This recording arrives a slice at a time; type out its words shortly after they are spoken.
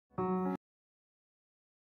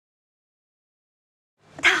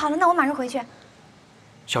好了，那我马上回去。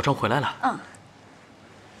小春回来了。嗯。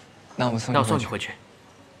那我送你回去。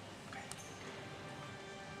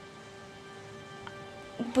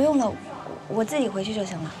不用了，我自己回去就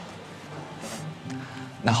行了。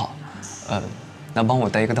那好，那帮我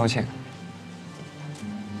带一个道歉。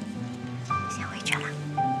先回去了。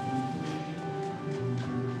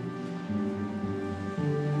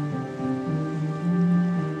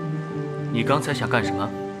你刚才想干什么？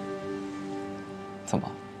怎么，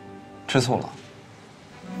吃醋了？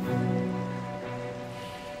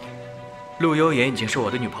陆悠言已经是我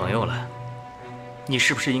的女朋友了，你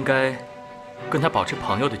是不是应该跟她保持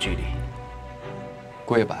朋友的距离？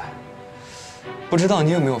桂白，不知道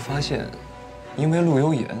你有没有发现，因为陆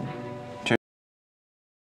悠言，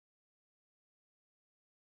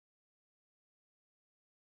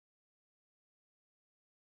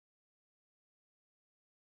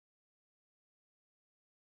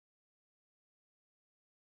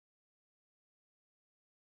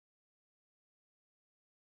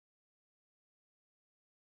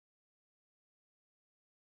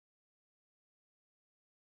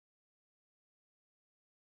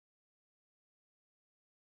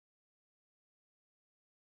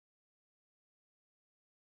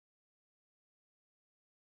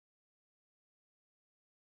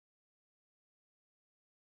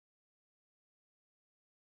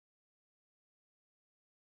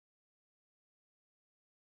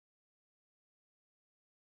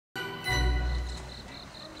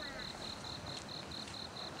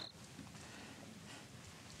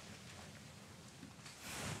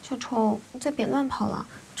小虫，你再别乱跑了，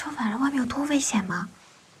这晚上外面有多危险吗？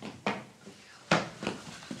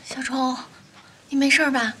小虫，你没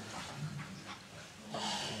事吧？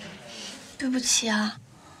对不起啊。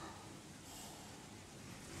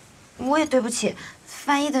我也对不起，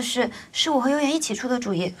翻译的是我和悠言一起出的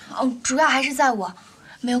主意。主要还是在我，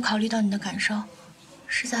没有考虑到你的感受，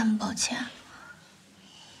实在很抱歉。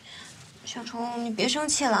小虫，你别生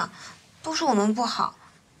气了，都是我们不好。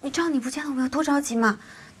你知道你不见了我们有多着急吗？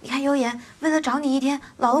你看悠言为了找你一天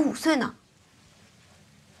老了5岁呢。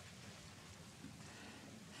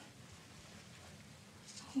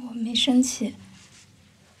我没生气，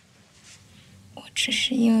我只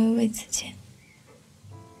是因为魏子健，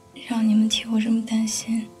让你们替我这么担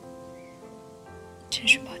心，真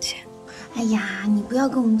是抱歉。哎呀，你不要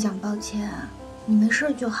跟我们讲抱歉，你没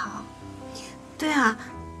事就好。对啊，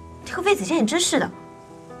这个魏子健也真是的，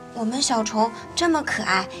我们小虫这么可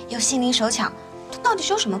爱又心灵手巧，他到底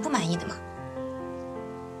是有什么不满意的吗？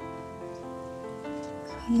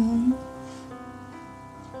可能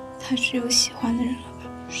他是有喜欢的人了吧？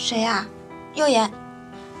谁啊？悠言，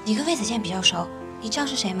你跟魏子健比较熟，你知道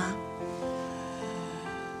是谁吗？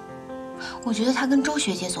我觉得他跟周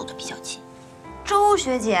学姐走得比较近。周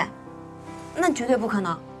学姐？那绝对不可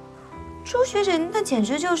能。周学姐那简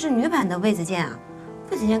直就是女版的魏子健啊！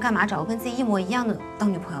魏子健干嘛找个跟自己一模一样的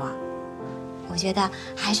当女朋友啊？我觉得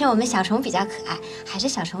还是我们小虫比较可爱，还是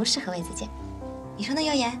小虫适合魏子健。你说呢，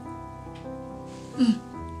悠言？嗯。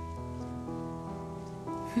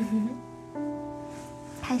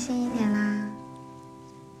开心一点啦。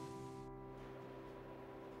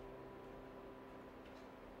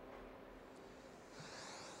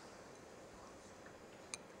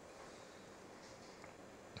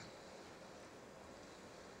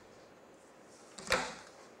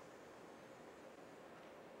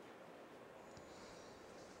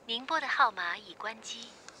您拨的号码已关机。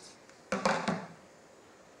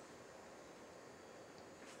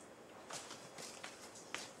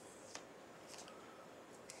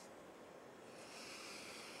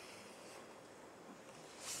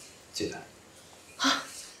姐。啊，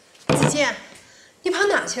子健，你跑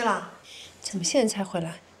哪去了？怎么现在才回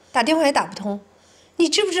来？打电话也打不通，你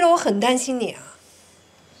知不知道我很担心你啊？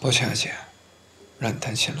抱歉啊，姐，让你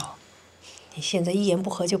担心了。你现在一言不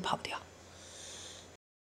合就跑掉。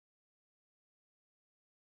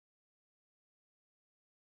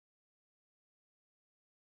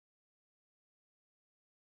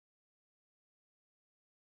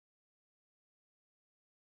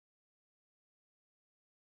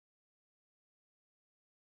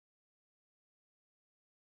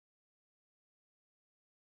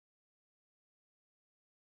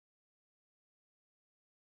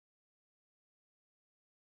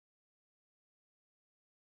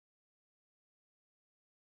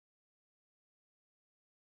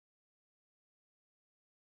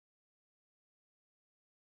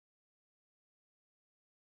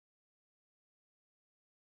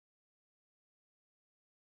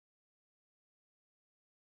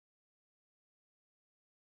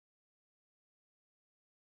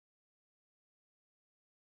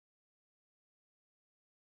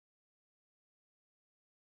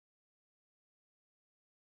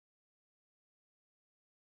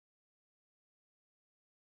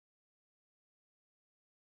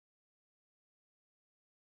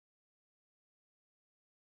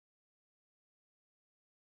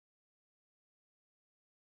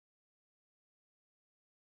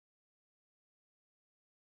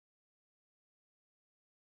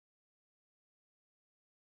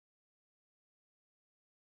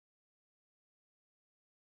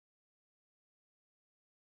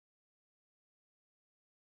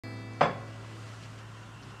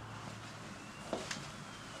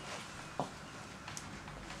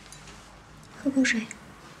喝口水。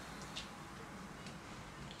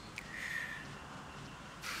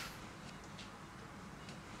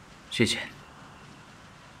谢谢。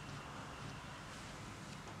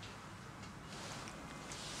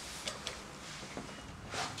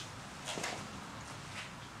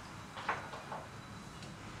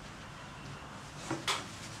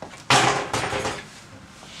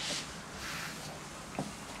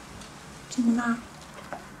怎么了？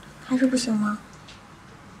还是不行吗？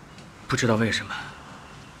不知道为什么，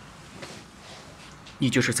你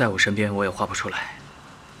就是在我身边，我也画不出来。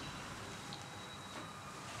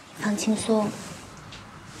放轻松，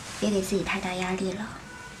别给自己太大压力了。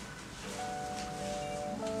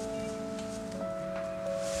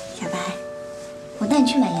小白，我带你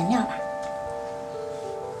去买颜料吧。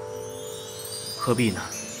何必呢？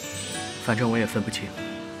反正我也分不清。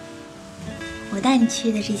我带你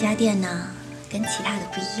去的这家店呢，跟其他的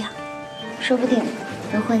不一样，说不定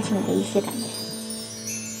能唤起你的一些感觉，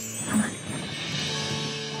好吗？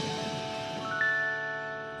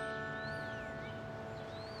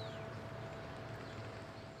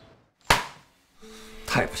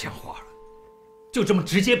太不像话了，就这么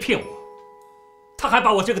直接骗我，他还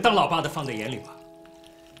把我这个当老爸的放在眼里吗？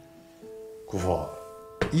姑父，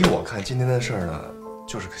依我看，今天的事儿呢，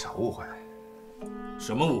就是个小误会。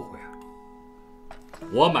什么误会啊？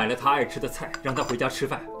我买了他爱吃的菜，让他回家吃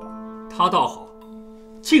饭，他倒好，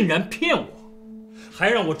竟然骗我，还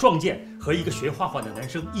让我撞见和一个学画画的男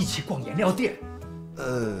生一起逛颜料店。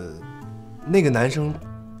那个男生，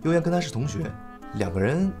悠然跟他是同学，两个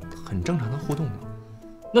人很正常的互动呢。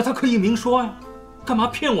那他可以明说啊，干嘛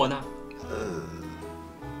骗我呢？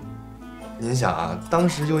您想啊，当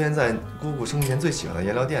时悠然在姑姑生前最喜欢的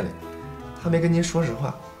颜料店里，他没跟您说实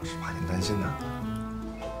话，是怕您担心呢。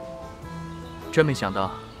真没想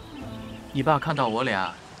到，你爸看到我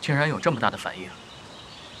俩竟然有这么大的反应。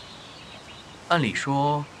按理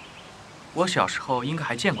说，我小时候应该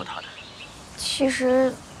还见过他的。其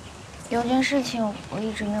实，有件事情我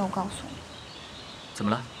一直没有告诉你。怎么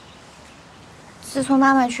了？自从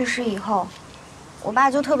妈妈去世以后，我爸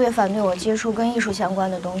就特别反对我接触跟艺术相关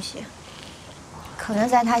的东西。可能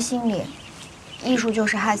在他心里，艺术就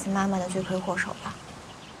是害死妈妈的罪魁祸首吧。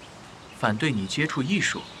反对你接触艺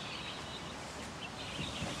术？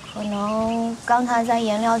可能刚才在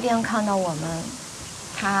颜料店看到我们，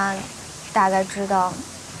他大概知道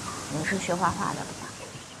你是学画画的了吧？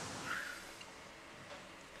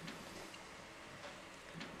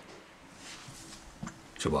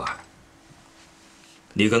志博，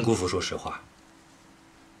你跟姑父说实话，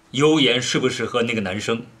悠言是不是和那个男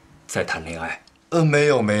生在谈恋爱？没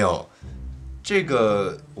有，这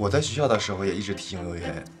个我在学校的时候也一直提醒悠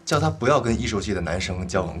言，叫他不要跟艺术系的男生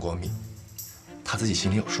交往过密，他自己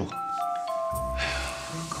心里有数。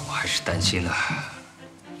可我还是担心啊，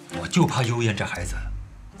我就怕悠言这孩子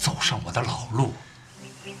走上我的老路。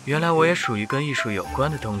原来我也属于跟艺术有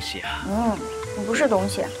关的东西啊。你不是东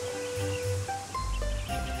西。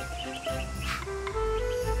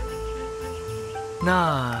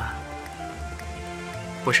那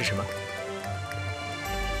我是什么？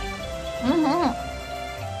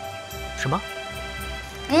什么？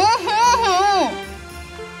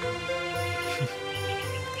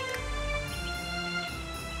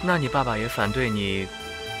那你爸爸也反对你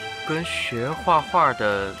跟学画画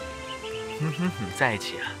的在一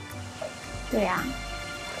起啊？对呀，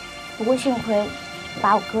不过幸亏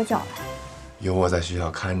把我哥叫来。有我在学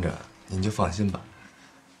校看着，您就放心吧。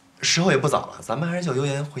时候也不早了，咱们还是叫悠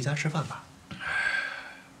言回家吃饭吧。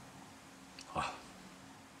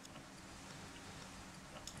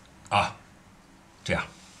啊，这样，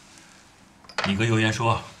你跟悠言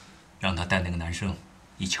说，让他带那个男生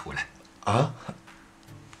一起回来。啊？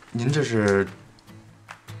您这是？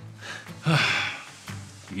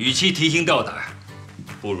与其提心吊胆，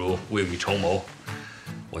不如未雨绸缪。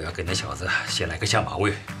我要给那小子先来个下马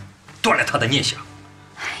威，断了他的念想。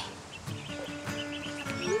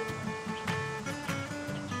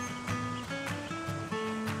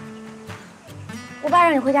我爸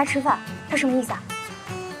让你回家吃饭，他什么意思啊？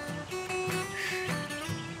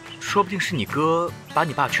说不定是你哥把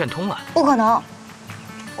你爸劝通了。不可能，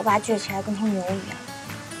我爸倔起来跟头牛一样。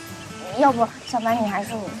要不，小白你还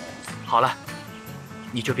是……好了，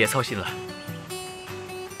你就别操心了。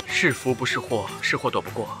是福不是祸，是祸躲不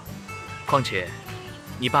过。况且，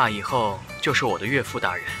你爸以后就是我的岳父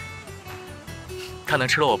大人，他能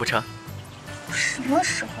吃了我不成？什么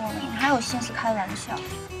时候了？你还有心思开玩笑？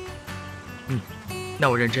那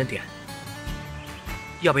我认真点。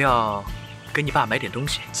要不要给你爸买点东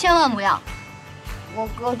西？千万不要！我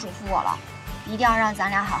哥嘱咐我了，一定要让咱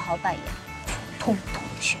俩好好扮演，统统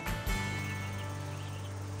去。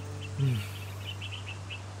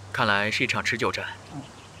看来是一场持久战。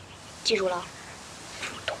记住了，主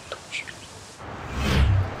动同学。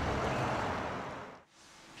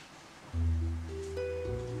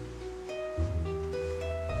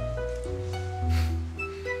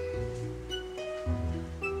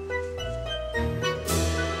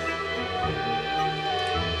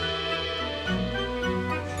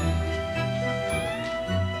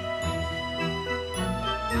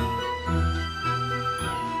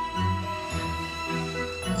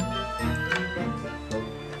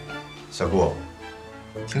小顾，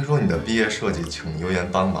听说你的毕业设计请游研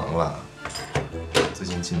帮忙了，最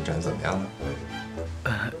近进展怎么样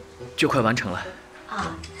了？就快完成了。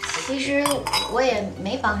啊，其实我也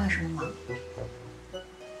没帮上什么忙。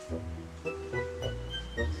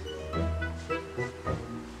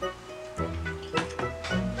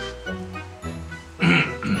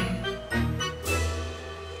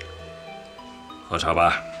喝茶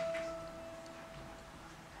吧。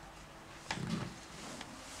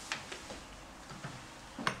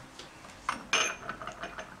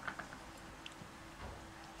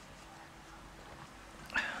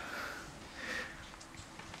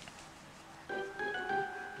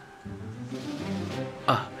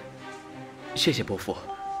谢谢伯父，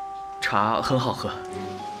茶很好喝。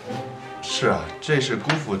是啊，这是姑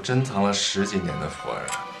父珍藏了10几年的福儿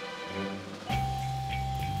啊。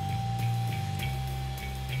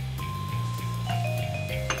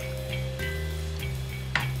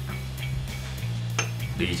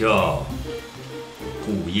你叫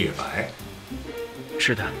顾夜白，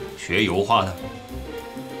是的。学油画的？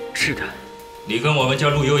是的。你跟我们家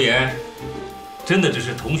陆游言，真的只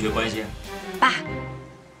是同学关系？爸。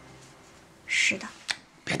是的。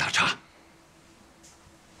别打岔。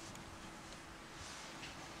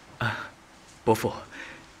伯父，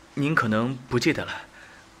您可能不记得了，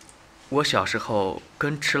我小时候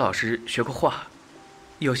跟池老师学过画，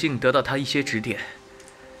有幸得到他一些指点，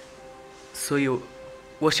所以，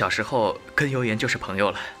我小时候跟游言就是朋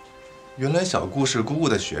友了。原来小顾是姑姑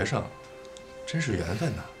的学生，真是缘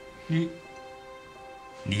分呐。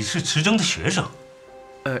你是池铮的学生？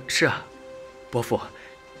是啊，伯父。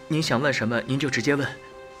您想问什么，您就直接问，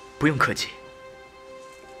不用客气。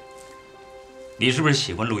你是不是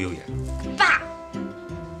喜欢陆游言？爸，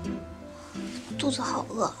肚子好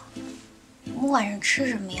饿，我们晚上吃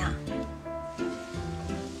什么呀？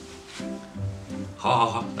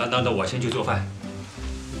好，那我先去做饭。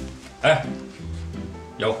哎，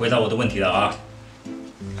要回答我的问题了啊！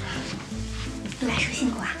来，叔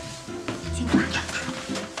辛苦啊，辛苦啊。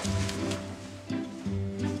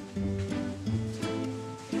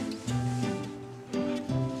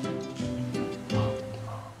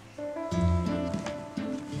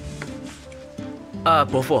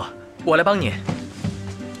伯父，我来帮您。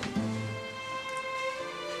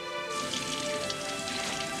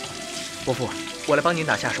伯父，我来帮您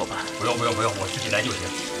打下手吧。不用，我自己来就行。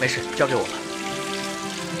没事，交给我吧。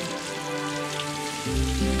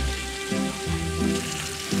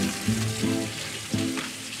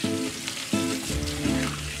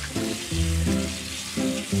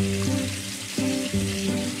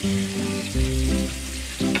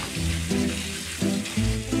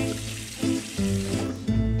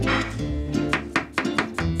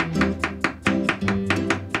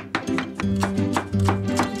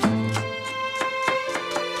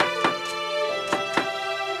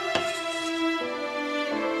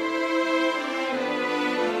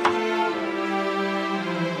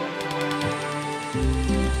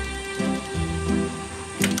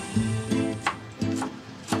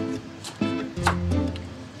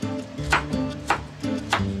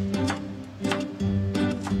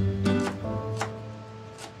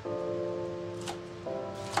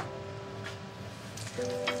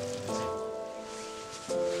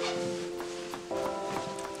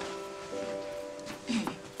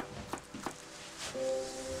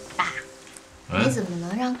你怎么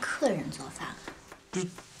能让客人做饭啊？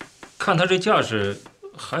看他这架势，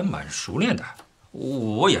还蛮熟练的，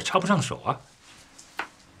我也插不上手啊。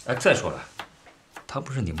哎，再说了，他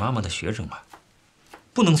不是你妈妈的学生吗？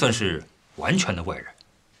不能算是完全的外人，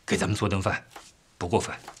给咱们做顿饭，不过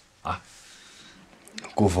分啊。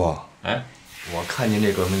姑父，哎，我看您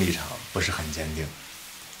这革命立场不是很坚定，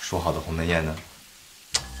说好的鸿门宴呢？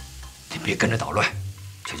你别跟着捣乱，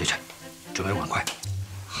去，准备碗筷。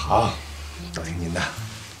好，都听您的。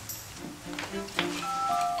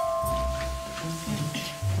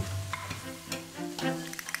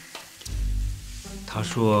他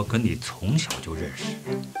说跟你从小就认识，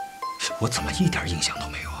我怎么一点印象都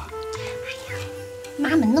没有啊？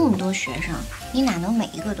妈妈那么多学生，你哪能每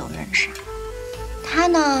一个都认识啊？他他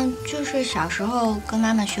呢，就是小时候跟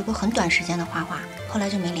妈妈学过很短时间的画画，后来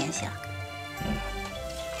就没联系了。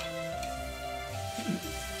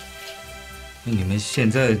那你们现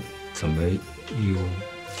在怎么又？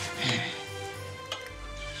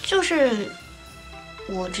就是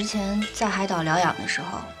我之前在海岛疗养的时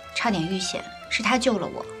候，差点遇险，是他救了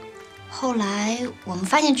我。后来我们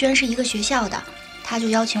发现居然是一个学校的，他就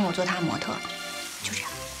邀请我做他的模特，就这样。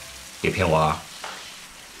别骗我啊！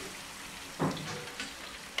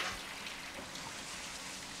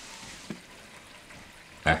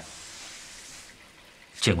哎，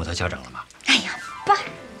见过他家长了吗？哎呀，爸，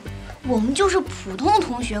我们就是普通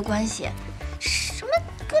同学关系，什么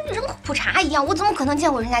跟人普查一样，我怎么可能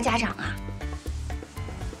见过人家家长啊？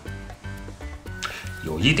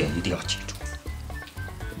有一点一定要记住，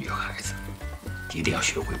女孩子一定要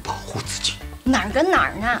学会保护自己。哪儿跟哪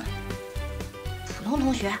儿呢？普通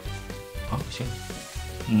同学。啊，行，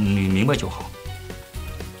你明白就好。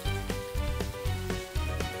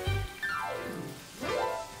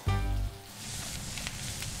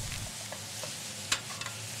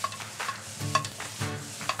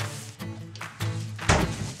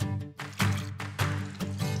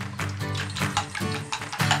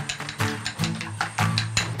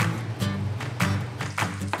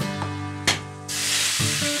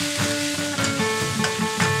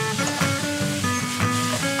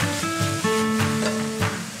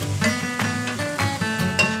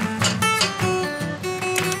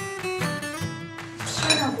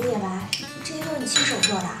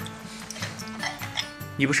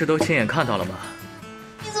你不是都亲眼看到了吗？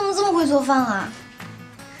你怎么这么会做饭啊？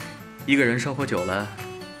一个人生活久了，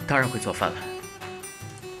当然会做饭了。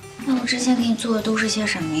那我之前给你做的都是些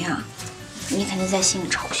什么呀？你肯定在心里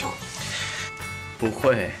嘲笑我。不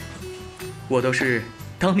会，我都是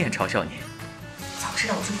当面嘲笑你。早知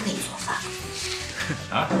道我就不给你做饭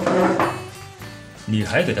了。啊？你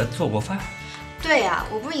还给他做过饭？对呀，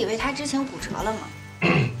我不是以为他之前骨折了吗？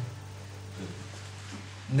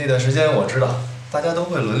那段时间我知道，大家都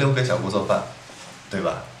会轮流给小姑做饭，对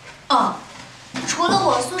吧？哦，除了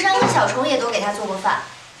我，苏珊和小虫也都给他做过饭。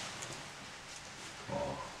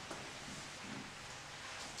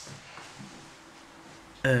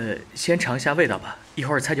先尝一下味道吧，一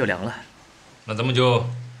会儿菜就凉了。那咱们就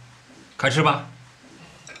开吃吧。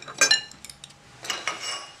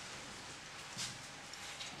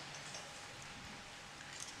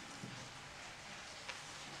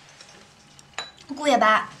顾野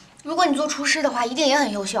白，如果你做厨师的话，一定也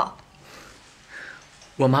很优秀。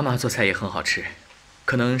我妈妈做菜也很好吃，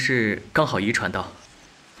可能是刚好遗传到。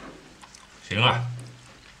行啊，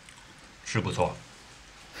是不错。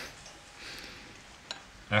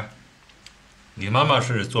哎，你妈妈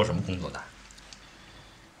是做什么工作的？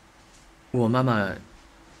我妈妈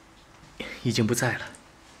已经不在了。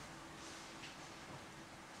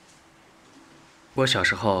我小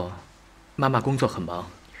时候，妈妈工作很忙，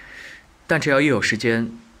但只要一有时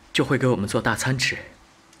间，就会给我们做大餐吃。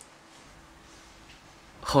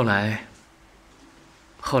后来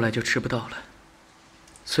就吃不到了，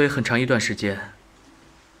所以很长一段时间，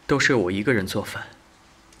都是我一个人做饭，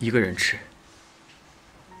一个人吃。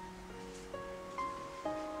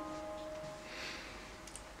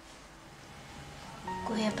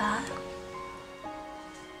顾野白，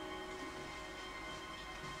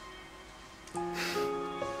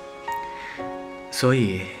所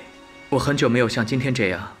以，我很久没有像今天这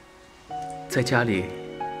样，在家里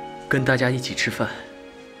跟大家一起吃饭。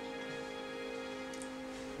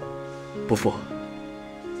伯父，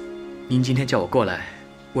您今天叫我过来，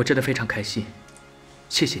我真的非常开心，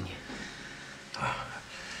谢谢您。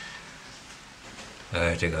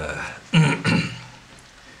这个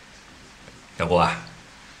小郭啊，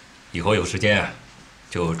以后有时间啊，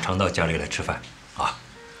就常到家里来吃饭啊。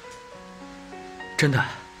真的？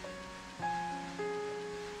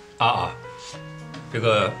这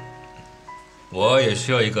个我也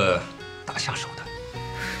需要一个打下手的，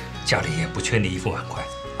家里也不缺你一副碗筷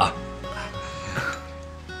啊。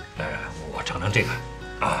我尝尝这个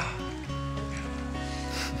啊。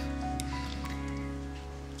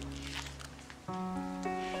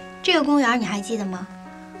这个公园你还记得吗？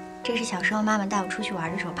这是小时候妈妈带我出去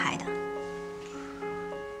玩的时候拍的。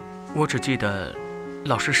我只记得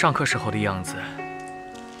老师上课时候的样子。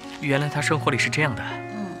原来他生活里是这样的。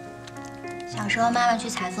小时候妈妈去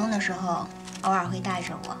采风的时候，偶尔会带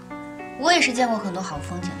着我。我也是见过很多好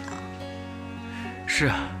风景的。是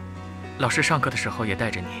啊，老师上课的时候也带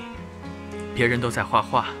着你。别人都在画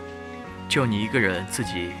画，就你一个人自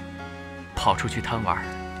己跑出去贪玩。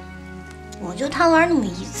我就贪玩那么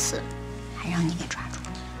一次，还让你给抓住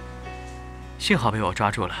了。幸好被我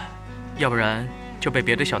抓住了，要不然就被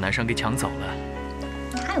别的小男生给抢走了。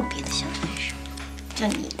哪有别的小男生？就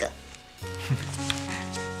你一个。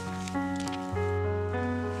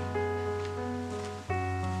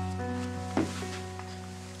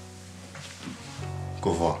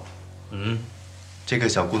姑父，这个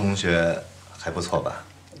小顾同学还不错吧？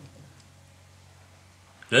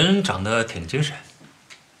人长得挺精神，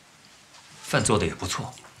饭做的也不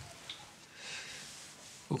错。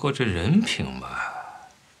不过这人品吧，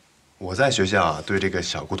我在学校啊，对这个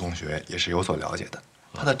小顾同学也是有所了解的。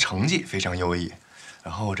他的成绩非常优异，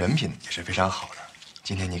然后人品也是非常好的。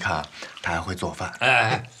今天你看啊，他还会做饭。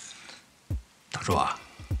哎，大叔啊，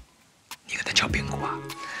你给他敲边鼓啊！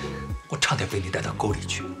我差点被你带到沟里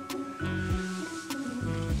去。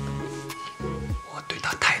我对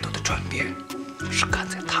他态度的转变，是看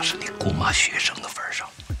在他是你姑妈学生的份上，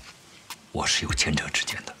我是有前车之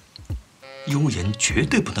鉴的。优颜绝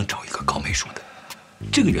对不能找一个高美术的，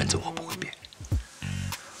这个原则我不会变。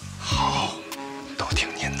好，都听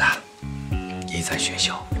您的。你在学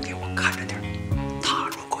校给我看着点儿，他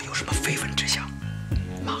如果有什么非分之想，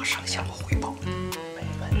马上向我汇报。没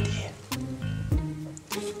问题。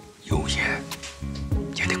优颜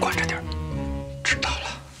也得管着点儿，知道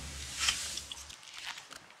了。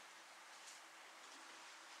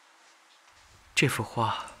这幅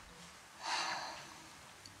画，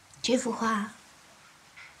这幅画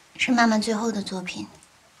是曼曼最后的作品，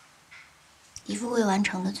一幅未完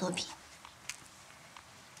成的作品。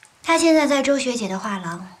她现在在周学姐的画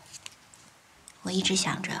廊，我一直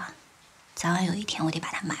想着，早晚有一天我得把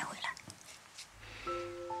它买回来。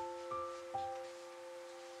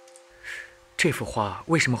这幅画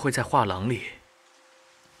为什么会在画廊里？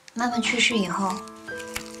妈妈去世以后，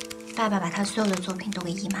爸爸把他所有的作品都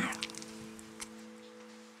给义卖了。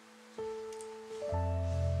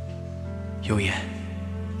优颜，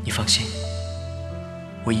你放心，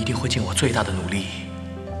我一定会尽我最大的努力，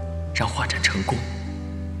让画展成功，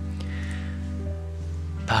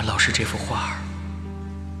把老师这幅画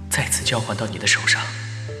再次交还到你的手上。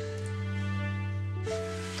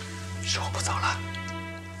时候不早了，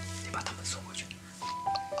你把他们送回去。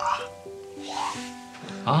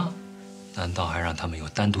啊？难道还让他们有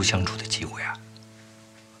单独相处的机会啊？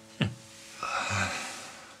哼！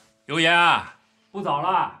优颜啊，不早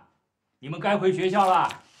了，你们该回学校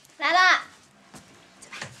了。来啦！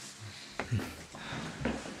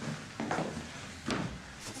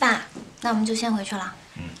爸，那我们就先回去了。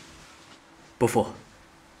伯父，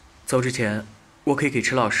走之前，我可以给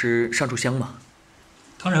池老师上炷香吗？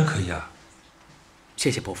当然可以啊。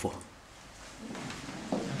谢谢伯父。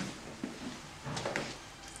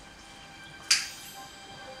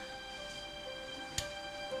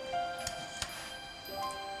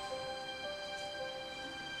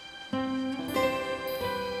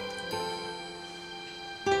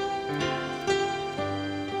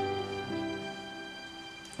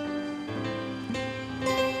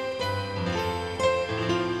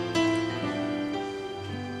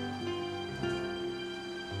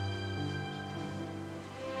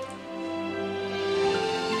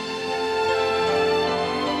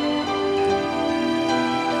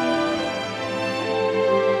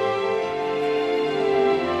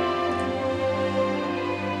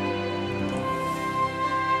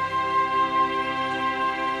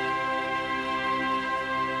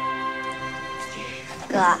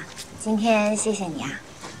哥，今天谢谢你啊！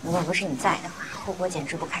如果不是你在的话，后果简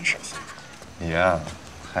直不堪设想。你呀，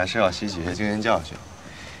还是要吸取些经验教训，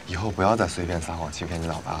以后不要再随便撒谎欺骗你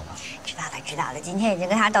老爸了。知道了，知道了，今天已经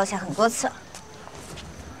跟他道歉很多次了。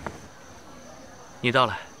你到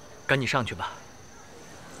了，赶紧上去吧。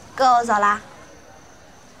哥，我走了。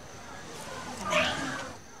拜拜。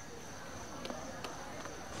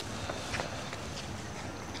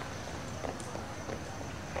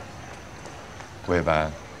魏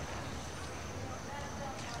白，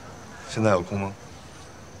现在有空吗？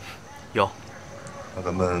有。那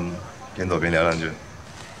咱们边走边聊两句。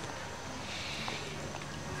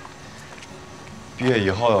毕业以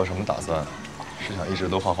后有什么打算？是想一直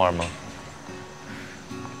都画画吗？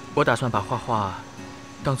我打算把画画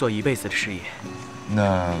当做一辈子的事业。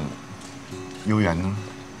那悠然呢？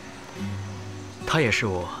他也是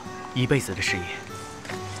我一辈子的事业。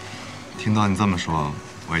听到你这么说，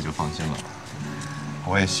我也就放心了。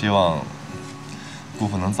我也希望姑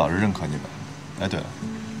父能早日认可你们。哎，对了，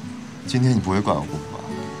今天你不会怪我姑父吧？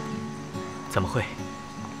怎么会？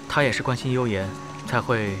他也是关心优颜，才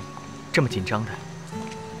会这么紧张的。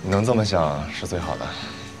你能这么想是最好的。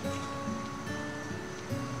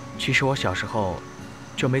其实我小时候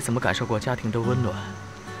就没怎么感受过家庭的温暖，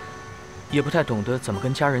也不太懂得怎么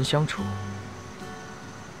跟家人相处。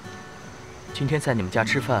今天在你们家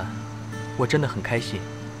吃饭，我真的很开心。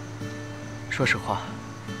说实话，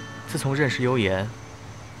自从认识优言，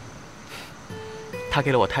她给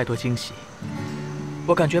了我太多惊喜，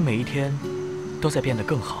我感觉每一天都在变得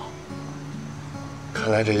更好。看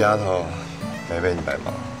来这丫头没为你白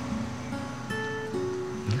忙。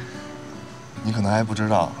你可能还不知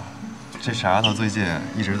道，这傻丫头最近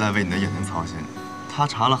一直在为你的眼睛操心。她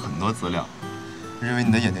查了很多资料，认为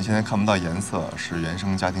你的眼睛现在看不到颜色是原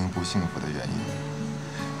生家庭不幸福的原因，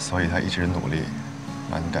所以她一直努力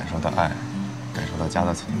让你感受到爱，感受到家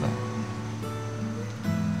的存在。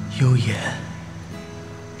优言，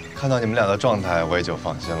看到你们俩的状态，我也就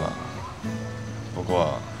放心了。不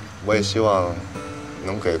过，我也希望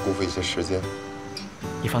能给姑父一些时间。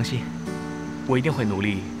你放心，我一定会努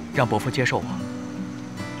力让伯父接受我。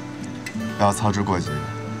不要操之过急，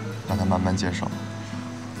让他慢慢接受。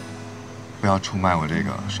不要出卖我这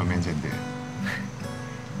个双面间谍。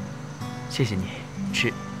谢谢你，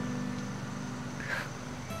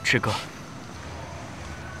赤哥。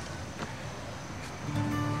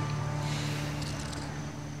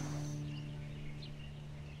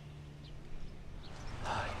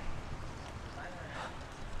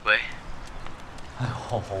喂。哎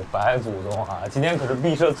呦，白祖宗啊，今天可是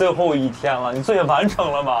毕设最后一天了，你作业完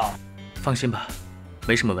成了吗？放心吧，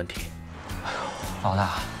没什么问题。老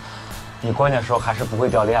大，你关键时候还是不会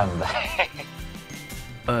掉链子的。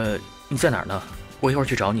你在哪儿呢？我一会儿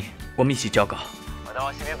去找你，我们一起交稿。我在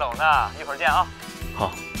往西里走呢，一会儿见啊。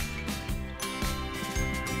好。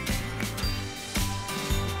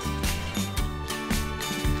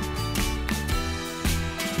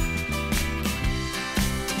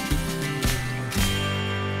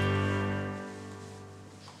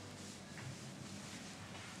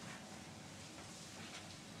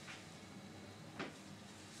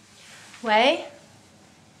喂，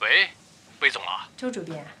魏总啊，周主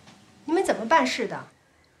编，你们怎么办事的？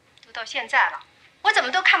都到现在了，我怎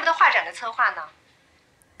么都看不到画展的策划呢？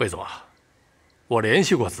魏总啊，我联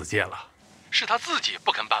系过子健了，是他自己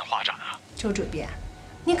不肯办画展啊。周主编，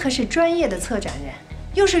你可是专业的策展人，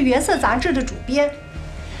又是原色杂志的主编，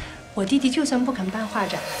我弟弟就算不肯办画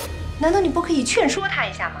展，难道你不可以劝说他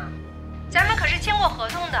一下吗？咱们可是签过合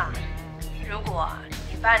同的，如果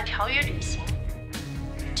你不按条约履行，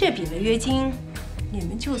这笔违约金，你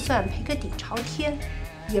们就算赔个底朝天，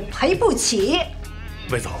也赔不起。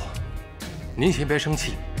魏总，您先别生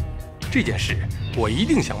气，这件事我一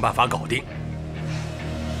定想办法搞定。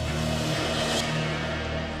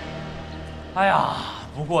哎呀，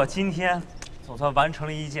不过今天总算完成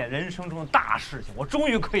了一件人生中的大事情，我终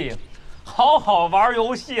于可以好好玩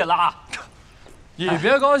游戏了。你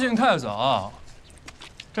别高兴太早，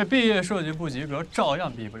这毕业设计不及格，照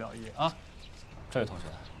样毕不了业啊。这位同学，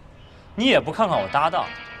你也不看看我搭档，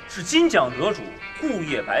是金奖得主顾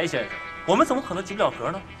叶白先生，我们怎么可能及不了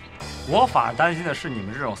格呢？我反而担心的是你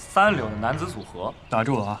们这种三流的男子组合。打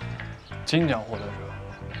住了啊！金奖获得者，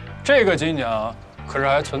这个金奖可是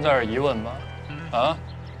还存在着疑问吧？啊，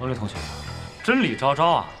罗丽同学，真理昭昭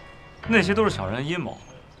啊，那些都是小人的阴谋，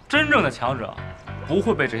真正的强者不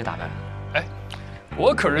会被这些打败。哎，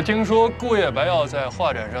我可是听说顾叶白要在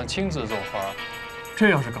画展上亲自作画，这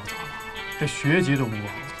要是搞砸了，这学籍都不保。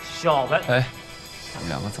小白，哎，你们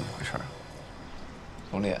两个怎么回事啊？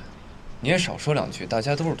龙烈，你也少说两句，大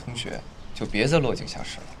家都是同学，就别再落井下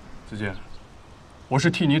石了。子健，我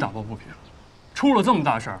是替你打抱不平，出了这么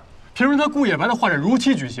大事儿，凭什么他顾叶白的画展如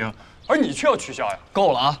期举行，而你却要取消呀？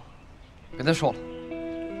够了啊，别再说了。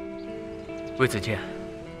魏子健，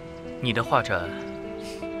你的画展，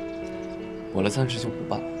我暂时就不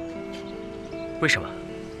办了。为什么？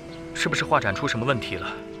是不是画展出什么问题了？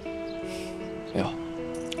没有，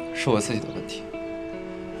是我自己的问题。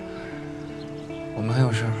我们还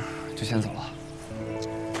有事，就先走了。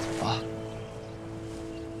走啊！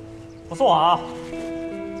不错啊。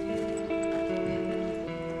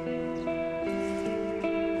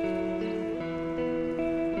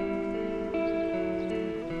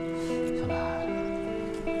小白，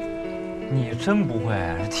你真不会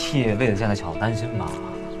是替魏子健的小子担心吧？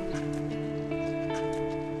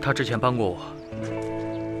他之前帮过我，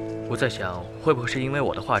我在想会不会是因为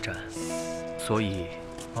我的画展，所以……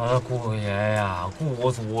顾爷呀，顾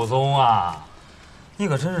祖宗啊，你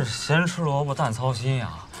可真是咸吃萝卜淡操心呀！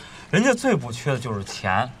人家最不缺的就是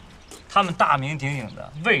钱，他们大名鼎鼎的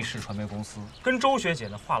卫视传媒公司跟周学姐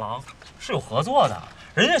的画廊是有合作的，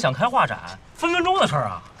人家想开画展，分分钟的事儿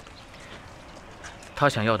啊。他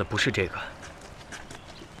想要的不是这个。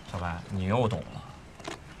小白，你又懂了。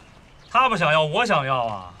他不想要，我想要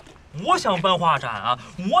啊！我想办画展啊！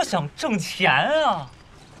我想挣钱啊！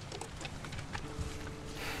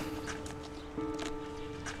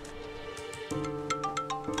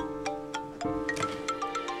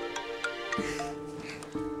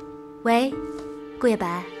喂，顾野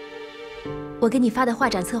白，我给你发的画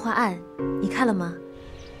展策划案，你看了吗？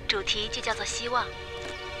主题就叫做希望，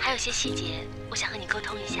还有些细节，我想和你沟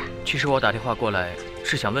通一下。其实我打电话过来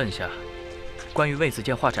是想问一下，关于魏子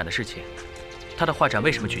健画展的事情，他的画展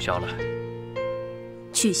为什么取消了？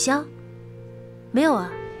取消？没有啊。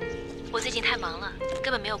我最近太忙了，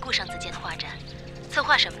根本没有顾上子健的画展，策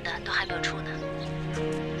划什么的都还没有出呢。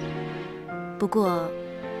不过，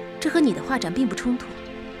这和你的画展并不冲突。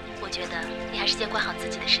我觉得你还是先管好自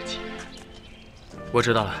己的事情。我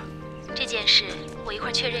知道了。这件事我一会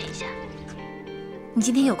儿确认一下。你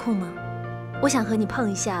今天有空吗？我想和你碰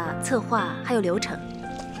一下策划还有流程。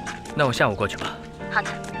那我下午过去吧。好的，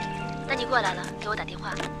那你过来了给我打电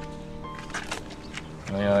话。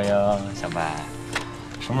哟，小白，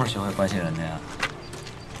什么时候学会关心人的呀？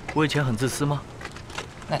我以前很自私吗？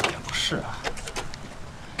那也不是啊。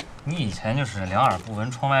你以前就是两耳不闻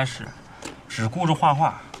窗外事，只顾着画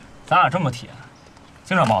画。咱俩这么铁，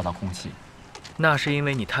经常把我当空气。那是因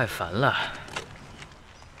为你太烦了。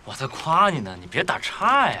我在夸你呢，你别打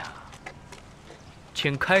岔呀。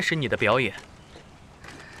请开始你的表演。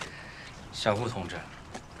小顾同志，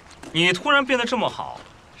你突然变得这么好，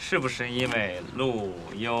是不是因为陆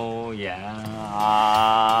悠言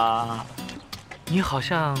啊？你好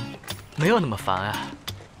像没有那么烦啊，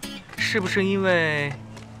是不是因为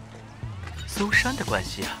搜山的关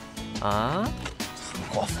系啊？啊？很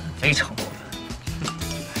过分，非常过分。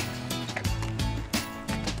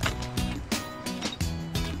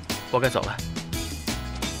我该走了。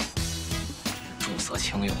重色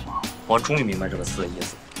轻友嘛，我终于明白这个词的意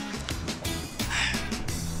思。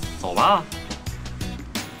走吧。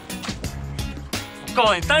我告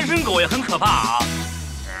诉你，单身狗也很可怕啊！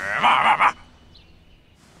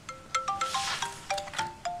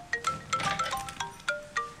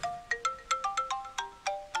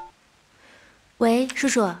喂，叔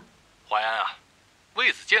叔。淮安啊，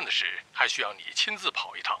魏子健的事还需要你亲自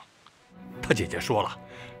跑一趟。他姐姐说了，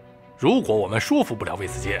如果我们说服不了魏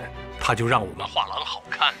子健，他就让我们画廊好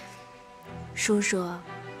看。叔叔，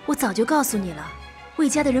我早就告诉你了，魏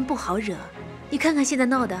家的人不好惹。你看看现在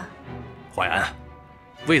闹的。淮安，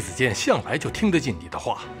魏子健向来就听得进你的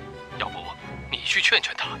话，要不你去劝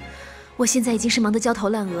劝他。我现在已经是忙得焦头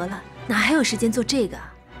烂额了，哪还有时间做这个？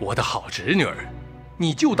我的好侄女儿，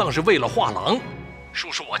你就当是为了画廊，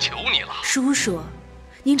叔叔我求你了。叔叔，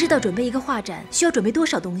您知道准备一个画展需要准备多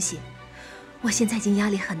少东西？我现在已经压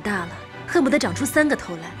力很大了，恨不得长出3个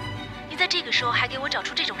头来。你在这个时候还给我找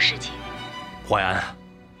出这种事情？淮安，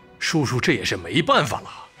叔叔这也是没办法了。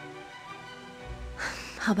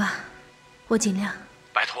好吧，我尽量。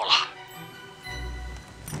拜托了。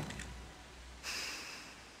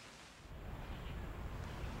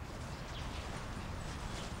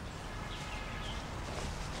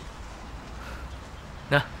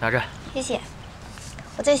那拿着。谢谢，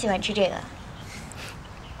我最喜欢吃这个。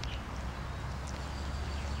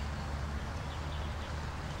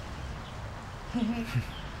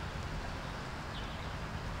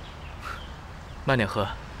慢点喝，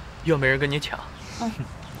又没人跟你抢。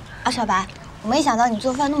小白，我没想到你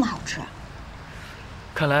做饭那么好吃。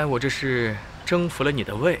看来我这是征服了你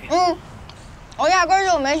的胃。我压根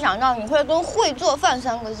就没想到你会跟会做饭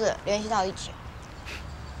3个字联系到一起。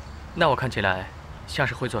那我看起来像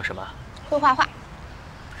是会做什么？会画画。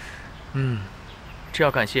这要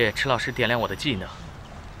感谢池老师点亮我的技能。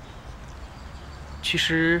其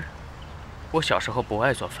实，我小时候不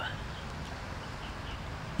爱做饭，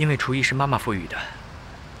因为厨艺是妈妈赋予的。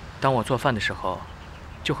当我做饭的时候，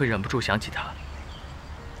就会忍不住想起她，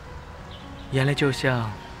眼泪就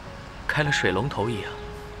像开了水龙头一样。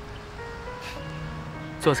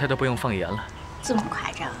做菜都不用放盐了。这么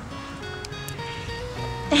夸张？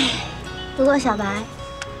不过小白，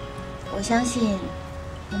我相信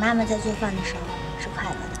你妈妈在做饭的时候是快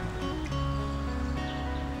乐的。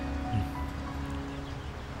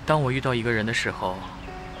当我遇到一个人的时候，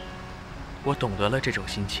我懂得了这种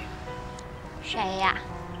心情。谁呀？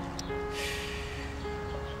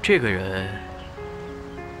这个人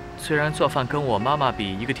虽然做饭跟我妈妈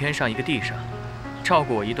比一个天上一个地上，照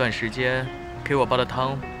顾我一段时间，给我煲的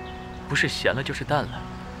汤不是咸了就是淡了。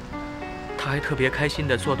他还特别开心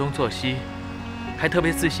的做东做西，还特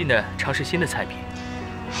别自信的尝试新的菜品。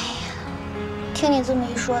听你这么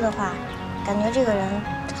一说的话，感觉这个人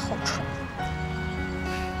好蠢。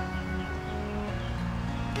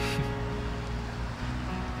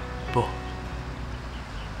不，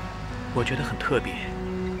我觉得很特别，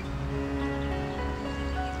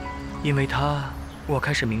因为他，我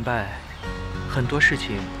开始明白，很多事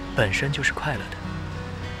情本身就是快乐的，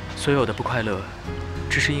所有的不快乐，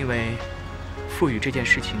只是因为赋予这件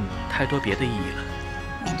事情太多别的意义了。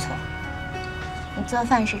没错。做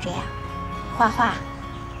饭是这样，画画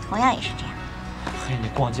同样也是这样。嘿，你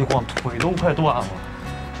逛街逛腿都快断了。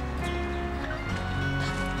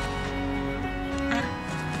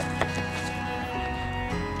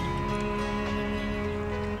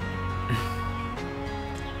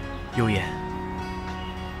悠言，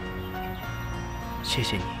谢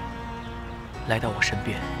谢你来到我身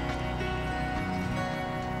边。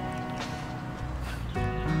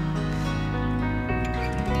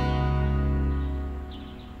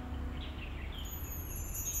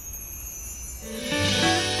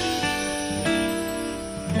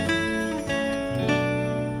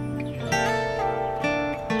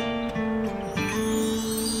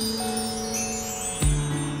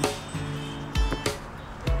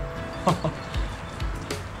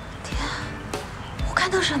天，我看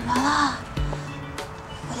到什么了？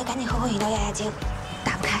我得赶紧喝口饮料压压惊，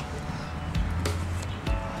打不开。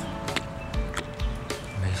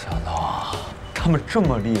没想到啊，他们这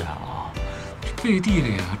么厉害啊，背地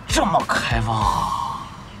里这么开放啊！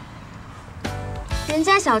人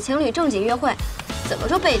家小情侣正经约会，怎么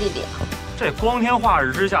就背地里了？这光天化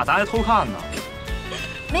日之下，咱还偷看呢。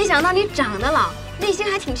没想到你长得老，内心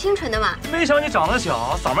还挺清纯的嘛。没想你长得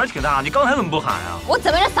小，嗓门挺大，你刚才怎么不喊呀？我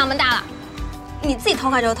怎么就嗓门大了？你自己偷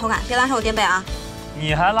看就偷看，别拉上我垫背啊！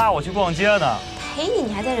你还拉我去逛街呢？陪你，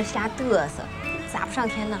你还在这瞎嘚瑟，咋不上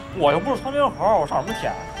天呢？我又不是窜天猴，我上什么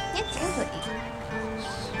天？你顶嘴！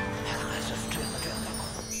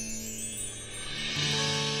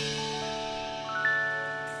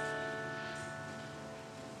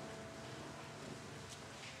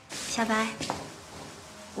小白，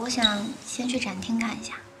我想先去展厅看一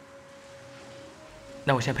下。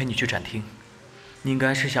那我先陪你去展厅。你应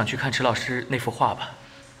该是想去看池老师那幅画吧？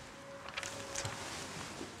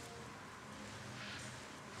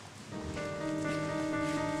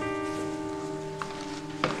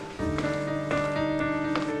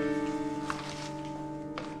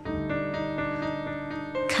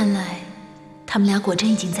看来，他们俩果真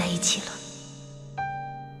已经在一起了。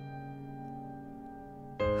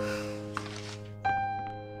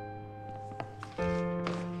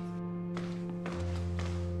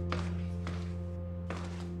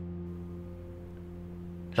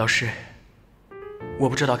老师，我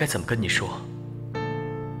不知道该怎么跟你说，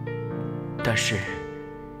但是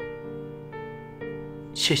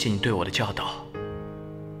谢谢你对我的教导，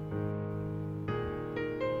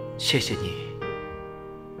谢谢你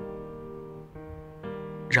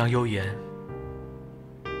让悠言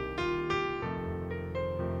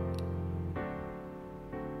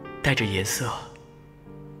带着颜色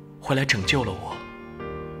回来拯救了我。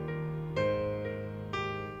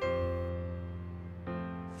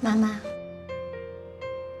妈妈，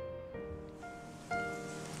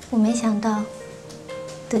我没想到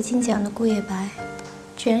得金奖的顾夜白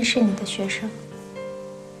居然是你的学生，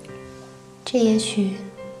这也许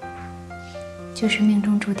就是命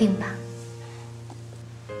中注定吧。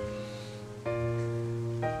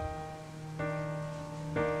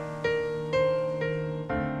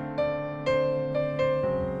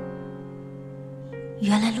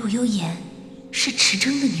原来陆悠言是池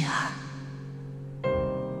铮的女儿。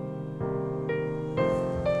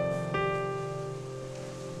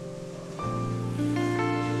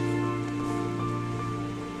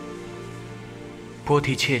波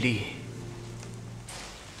提切利，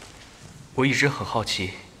我一直很好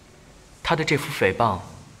奇，他的这幅诽谤，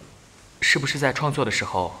是不是在创作的时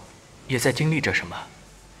候，也在经历着什么？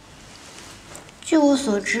据我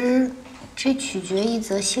所知，这取决一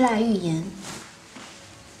则希腊寓言。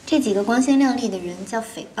这几个光鲜亮丽的人叫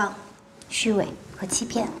诽谤、虚伪和欺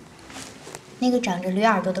骗。那个长着驴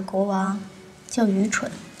耳朵的国王叫愚蠢，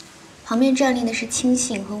旁边站立的是轻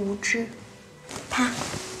信和无知，他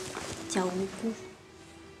叫无辜。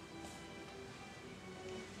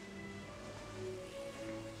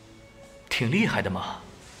挺厉害的嘛。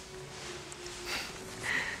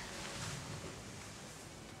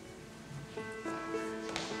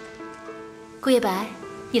顾夜白，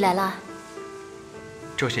你来啦。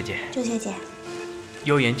周学姐，周学姐，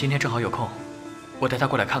悠言今天正好有空，我带她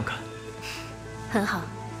过来看看。很好。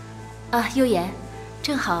啊，悠言，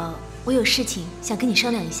正好我有事情想跟你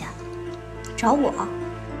商量一下。找我？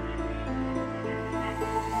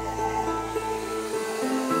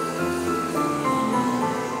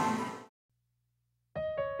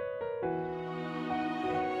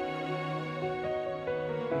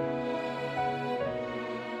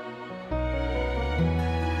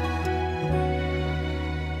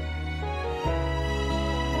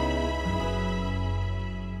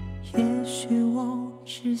也许我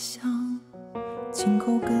只想亲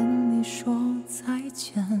口跟你说再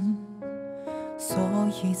见，所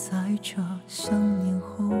以在这想念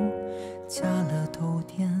下了头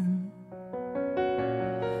点，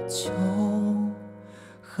就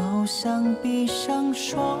好像闭上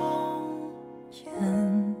双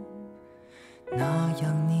眼，那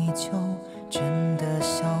样你就真的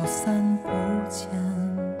消散不见。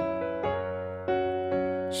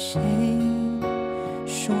谁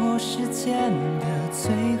说时间的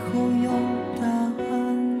最后有答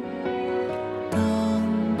案？当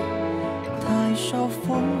太少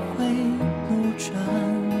峰回路转，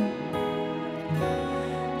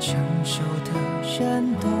成熟的人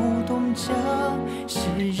都懂这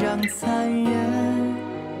世上残忍，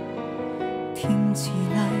听起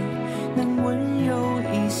来能温柔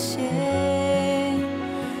一些。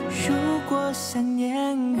如果想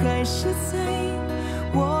念还是在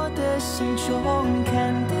我的心中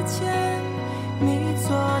看得见，你做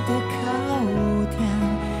的靠垫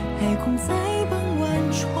还空在傍晚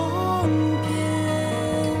窗边，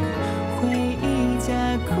回忆加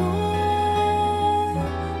工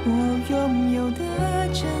我拥有的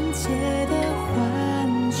真切的幻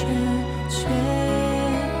觉，却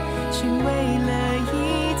成为了一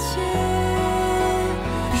切。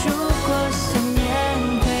如果想念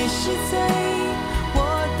还是在我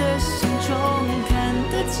的心中看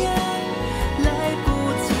得见，来不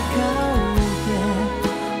及告别，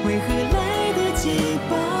为何来得及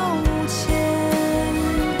抱歉？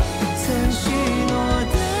曾许诺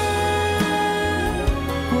的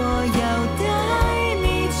我要带你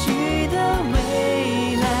去的未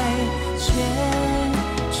来，却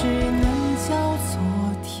只能叫昨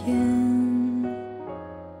天。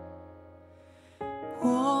我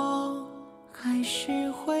还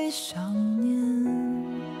是会想念。